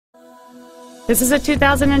This is a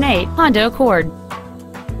 2008 Honda Accord.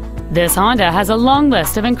 This Honda has a long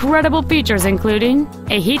list of incredible features including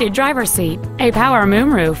a heated driver's seat, a power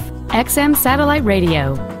moonroof, XM satellite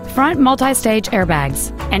radio, front multi-stage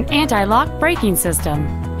airbags, an anti-lock braking system,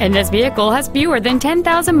 and this vehicle has fewer than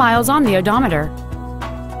 10,000 miles on the odometer.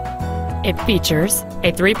 It features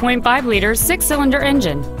a 3.5-liter six-cylinder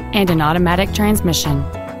engine and an automatic transmission.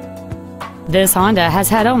 This Honda has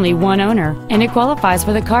had only one owner, and it qualifies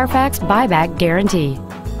for the Carfax buyback guarantee.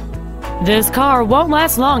 This car won't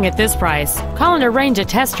last long at this price. Call and arrange a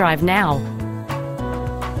test drive now.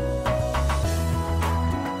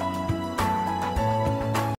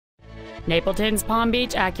 Napleton's Palm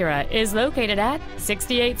Beach Acura is located at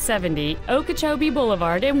 6870 Okeechobee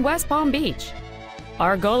Boulevard in West Palm Beach.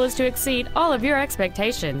 Our goal is to exceed all of your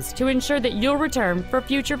expectations to ensure that you'll return for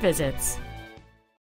future visits.